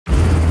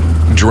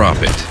Drop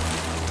it,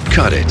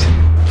 cut it,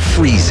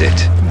 freeze it,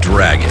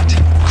 drag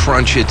it,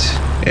 crunch it,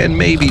 and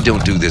maybe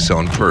don't do this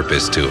on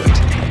purpose to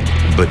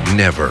it. But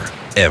never,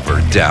 ever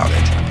doubt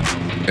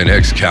it. An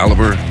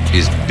Excalibur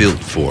is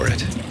built for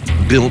it.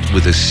 Built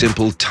with a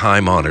simple,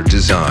 time-honored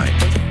design.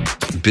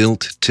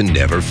 Built to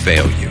never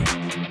fail you.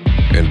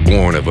 And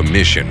born of a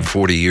mission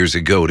 40 years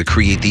ago to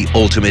create the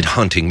ultimate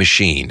hunting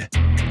machine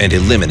and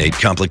eliminate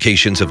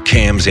complications of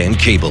cams and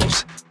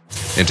cables,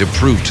 and to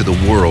prove to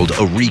the world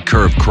a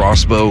recurve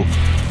crossbow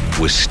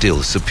was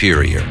still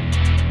superior.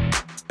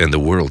 And the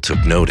world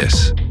took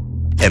notice.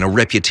 And a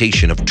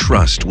reputation of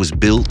trust was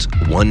built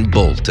one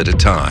bolt at a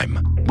time,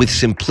 with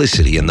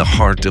simplicity in the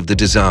heart of the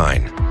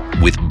design,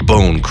 with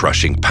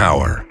bone-crushing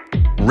power,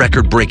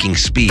 record-breaking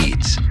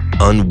speeds,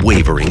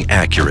 unwavering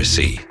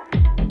accuracy,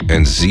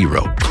 and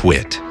zero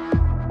quit.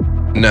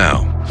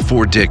 Now,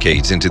 4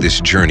 decades into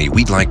this journey,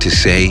 we'd like to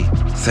say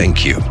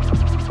thank you,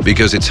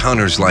 because it's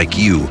hunters like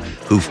you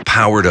who've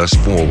powered us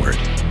forward,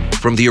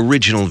 from the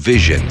original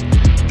vision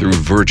through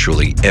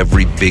virtually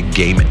every big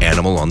game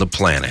animal on the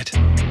planet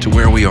to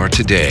where we are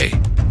today,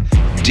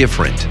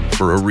 different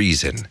for a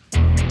reason,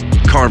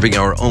 carving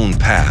our own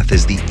path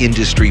as the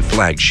industry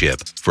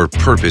flagship for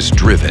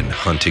purpose-driven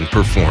hunting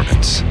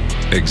performance,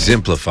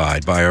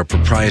 exemplified by our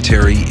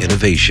proprietary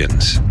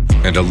innovations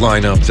and a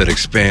lineup that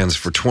expands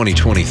for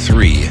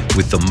 2023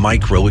 with the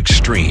Micro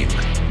Extreme,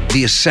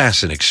 the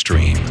Assassin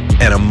Extreme,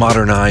 and a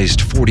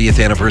modernized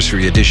 40th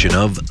anniversary edition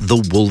of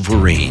the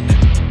Wolverine.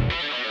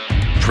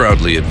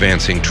 Proudly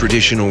advancing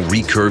traditional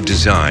recurve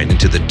design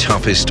into the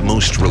toughest,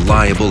 most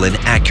reliable and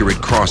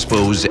accurate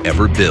crossbows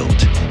ever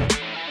built.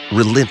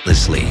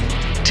 Relentlessly,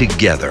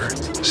 together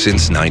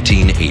since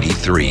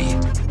 1983,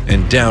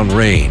 and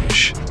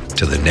downrange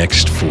to the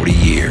next 40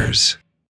 years.